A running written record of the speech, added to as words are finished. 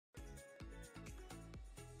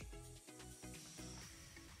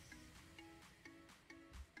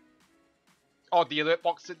Oh, the alert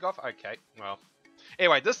box did go off? Okay, well.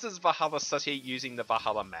 Anyway, this is Valhalla City using the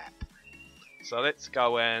Valhalla map. So let's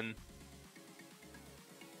go in.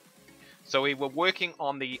 So we were working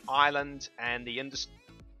on the island and the industry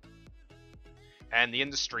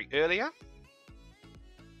earlier.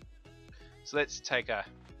 So let's take a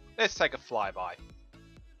flyby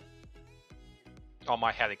on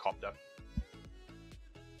my helicopter.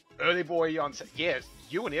 Early boy on set. Yeah,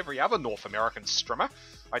 you and every other North American streamer.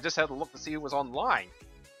 I just had a look to see who was online.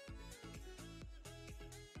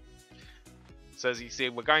 So as you see,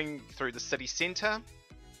 we're going through the city centre.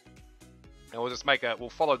 And we'll just we'll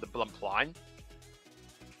follow the blimp line.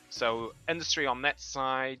 So industry on that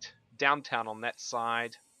side, downtown on that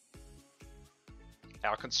side.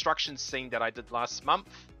 Our construction scene that I did last month.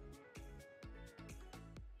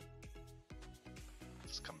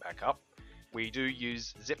 Let's come back up. We do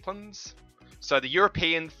use zeppelins. So the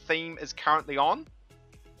European theme is currently on.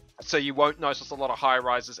 So you won't notice a lot of high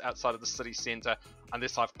rises outside of the city centre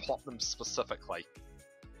unless I've plotted them specifically.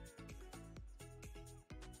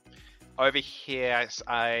 Over here,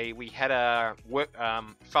 we had a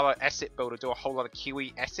fellow asset builder do a whole lot of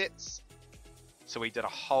Kiwi assets. So we did a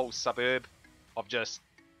whole suburb of just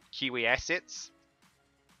Kiwi assets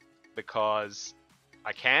because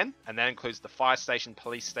I can, and that includes the fire station,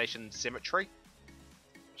 police station, cemetery,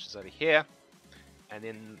 which is over here, and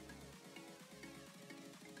then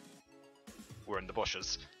we're in the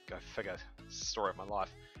bushes. Go figure. Story of my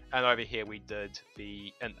life. And over here we did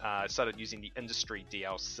started using the industry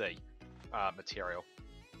DLC material.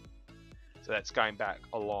 So that's going back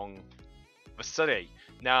along the city.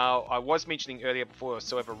 Now I was mentioning earlier before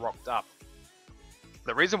So Ever rocked up.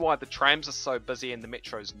 The reason why the trams are so busy and the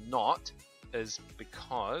metro's not is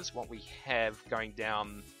because what we have going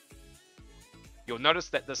down, you'll notice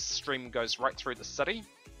that this stream goes right through the city.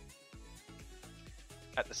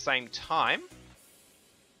 At the same time,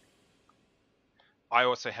 I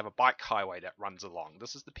also have a bike highway that runs along.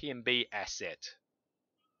 This is the PNB asset.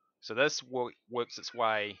 So this works its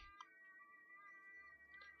way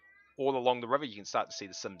all along the river. You can start to see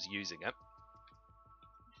the Sims using it.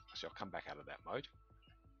 Actually, I'll come back out of that mode.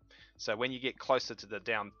 So when you get closer to the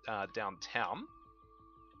downtown,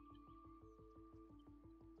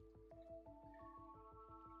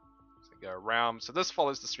 so go around. So this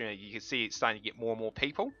follows the stream. You can see it's starting to get more and more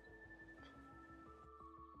people.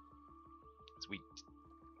 So we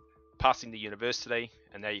passing the university,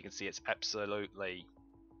 and now you can see it's absolutely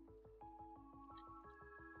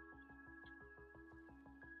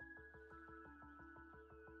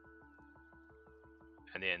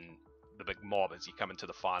and then the big mob as you come into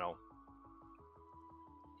the final.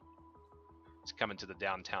 It's coming to the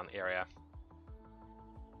downtown area.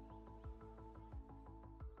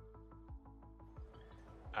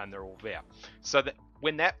 And they're all there. So that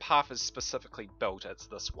when that path is specifically built, it's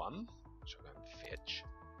this one. Which I'll go and fetch.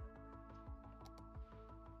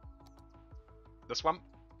 This one.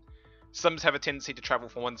 Sims have a tendency to travel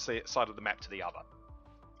from one side of the map to the other.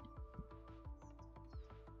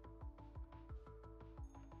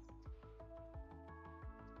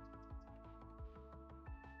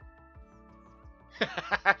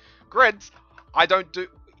 Grids? I don't do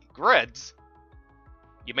grids.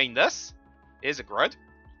 You mean this? Here's a grid.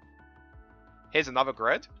 Here's another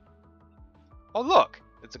grid. Oh look,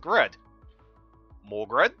 it's a grid. More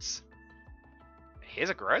grids. Here's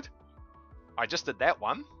a grid. I just did that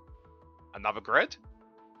one. Another grid.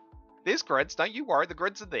 There's grids, don't you worry, the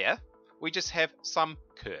grids are there. We just have some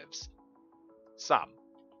curves. Some.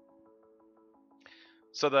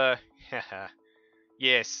 So the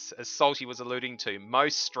yes, as Salty was alluding to,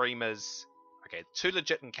 most streamers, okay, Too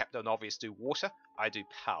Legit and Captain Obvious do water, I do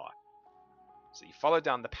power. So you follow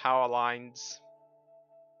down the power lines.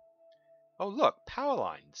 Oh look, power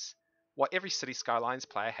lines. What every City Skylines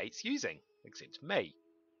player hates using, except me.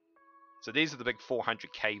 So these are the big 400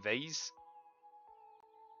 kVs.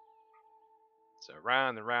 So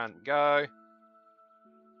round and round and go.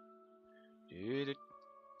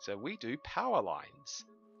 So we do power lines.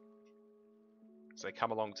 So they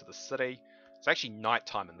come along to the city. It's actually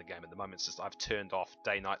nighttime in the game at the moment. It's just I've turned off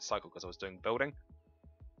day-night cycle because I was doing building.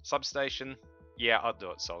 Substation. Yeah, I'll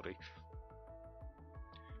do it, Salty.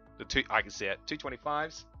 I can see it.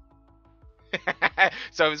 225s.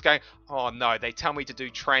 So I was going, oh no, they tell me to do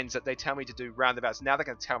transit, they tell me to do roundabouts. Now they're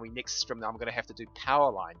going to tell me next stream that I'm going to have to do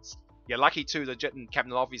power lines. You're lucky Too Legit and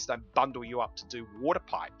Captain Obvious don't bundle you up to do water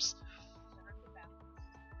pipes.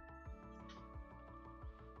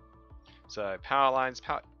 So power lines,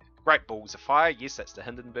 Great Balls of Fire. Yes, that's the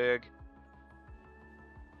Hindenburg.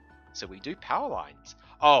 So we do power lines.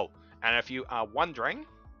 Oh, and if you are wondering,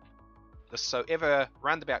 the So Ever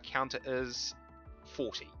roundabout counter is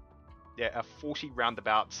 40. There are 40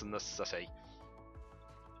 roundabouts in this city.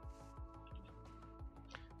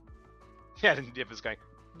 Yeah, and Dev is going,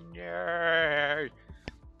 no.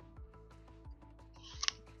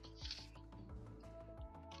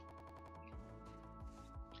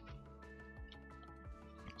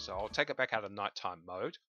 So I'll take it back out of nighttime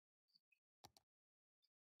mode.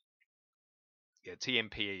 Yeah,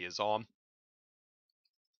 TMPE is on.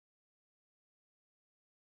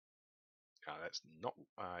 Oh, that's not.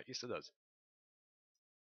 Yes, it is.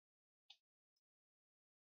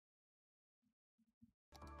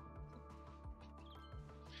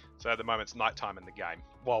 So at the moment it's nighttime in the game,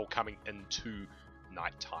 while coming into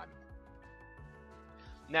nighttime.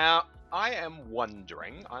 Now, I am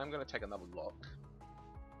wondering, I'm going to take another look.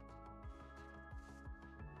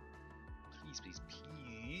 Please, please,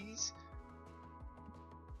 please.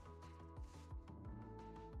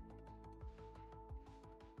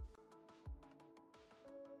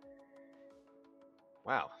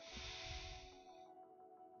 Wow.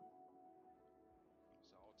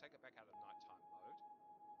 So I'll take it back out of nighttime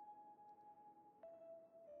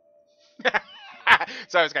mode.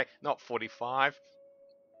 So it's okay, not 45.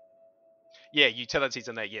 Yeah, utilities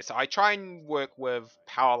in there. Yeah, so I try and work with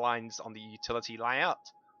power lines on the utility layout.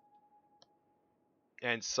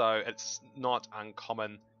 And so it's not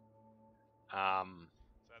uncommon. So at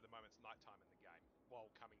the moment it's nighttime in the game, while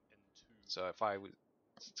coming into. So if I was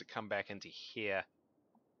to come back into here,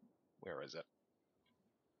 where is it?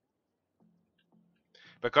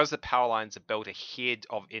 Because the power lines are built ahead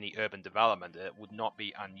of any urban development, it would not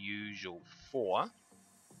be unusual for.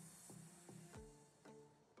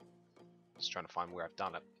 Just trying to find where I've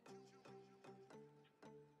done it.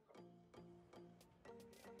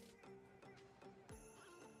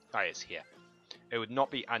 Oh, it's here. It would not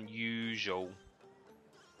be unusual.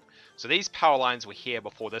 So these power lines were here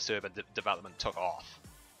before this urban development took off.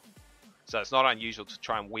 So it's not unusual to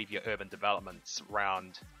try and weave your urban developments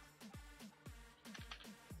around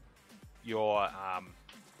your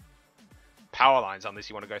power lines, unless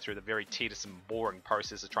you want to go through the very tedious and boring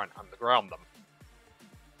process of trying to underground them.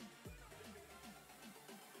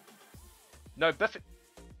 No Biffett.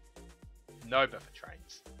 No Biffett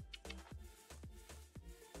trains.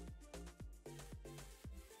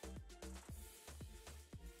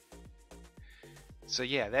 So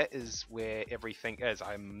yeah, that is where everything is.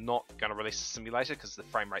 I'm not going to release the simulator because the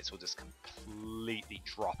frame rates will just completely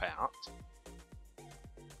drop out.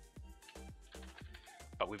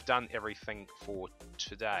 But we've done everything for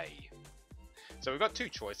today. So we've got two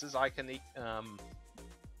choices. I can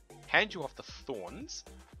hand you off the Thorns,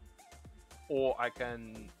 or I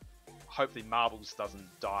can hopefully Marbles doesn't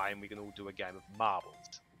die and we can all do a game of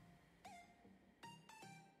Marbles.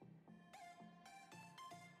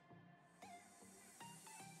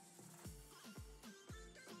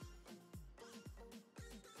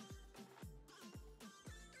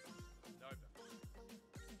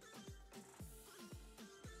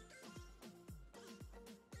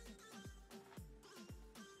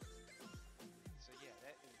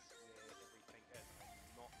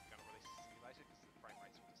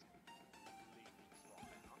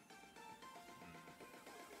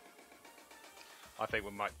 I think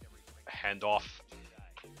we might hand off.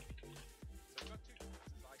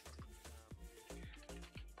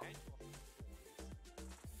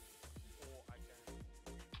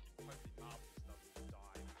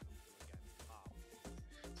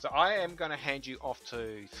 So I am going to hand you off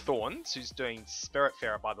to Thorns, who's doing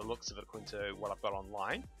Spiritfarer by the looks of it, according to what I've got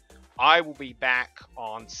online. I will be back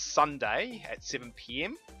on Sunday at 7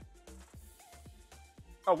 PM.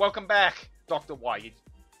 Oh, welcome back, Dr. White.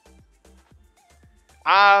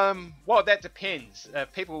 Well, that depends.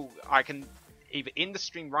 People, I can either end the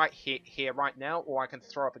stream right here right now, or I can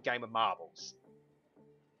throw up a game of marbles.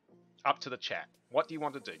 Up to the chat. What do you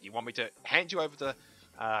want to do? Do you want me to hand you over to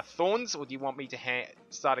Thorns, or do you want me to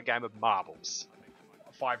start a game of marbles?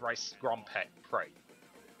 5 race Grand Prix.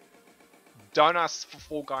 Don't ask for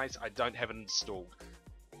Fall Guys. I don't have it installed.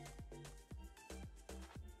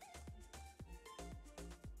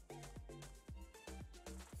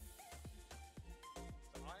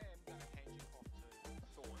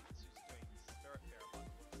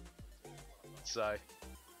 So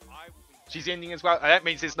she's ending as well. That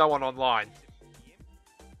means there's no one online.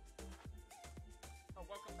 Oh,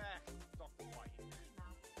 welcome back, Dr. White.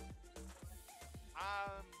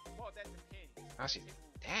 Well, that depends. Actually,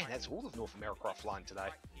 damn, that's all of North America offline today.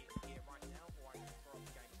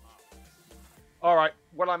 All right,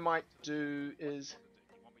 what I might do is.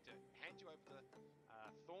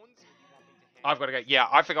 I've got to go. Yeah,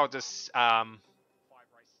 I think I'll just.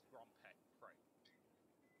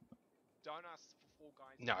 Don't ask for Fall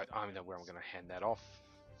No, I don't know where I'm going to hand that off.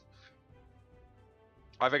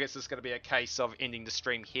 I think it's just going to be a case of ending the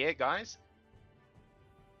stream here, guys.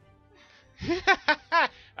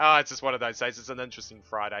 Oh, it's just one of those days. It's an interesting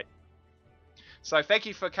Friday. So thank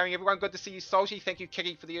you for coming, everyone. Good to see you, Salty. Thank you,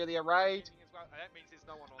 Kiki, for the earlier raid.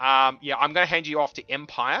 Yeah, I'm going to hand you off to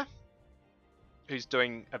Empire, who's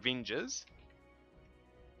doing Avengers.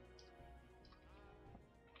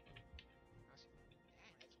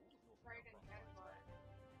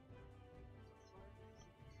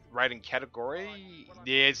 Rating category?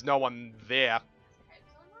 There's no one there.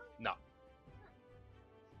 No.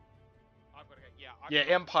 Yeah,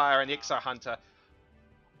 Empire and Exo Hunter.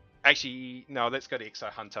 Actually, no, let's go to Exo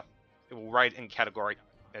Hunter. It will rate in category,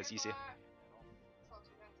 as easier.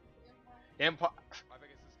 Empire.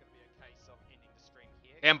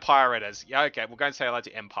 Empire it is. Yeah, okay, we'll go and say hello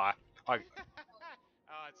to Empire. Oh,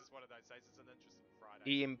 it's just one of those days. It's an interesting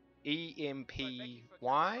Friday.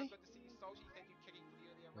 EMPY?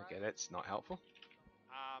 Okay, that's not helpful.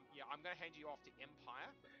 Yeah, I'm going to hand you off to Empire.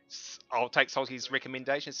 I'll take Salty's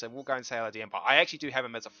recommendation, so we'll go and say hello to Empire. I actually do have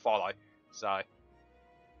him as a follow, so...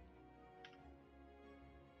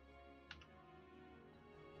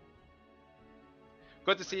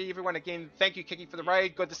 Good to see everyone again. Thank you, Kiki, for the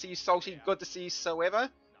raid. Good to see you, Salty. Good to see you, Soever.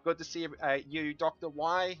 Good to see you, Dr.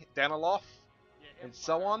 Y, Danaloff, and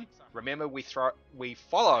so on. Remember, we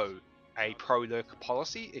follow a pro-lurk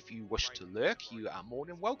policy. If you wish to lurk, you are more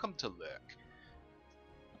than welcome to lurk.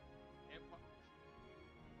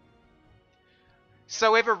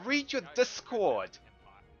 Soever, read your Discord.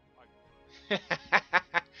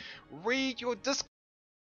 Read your Discord.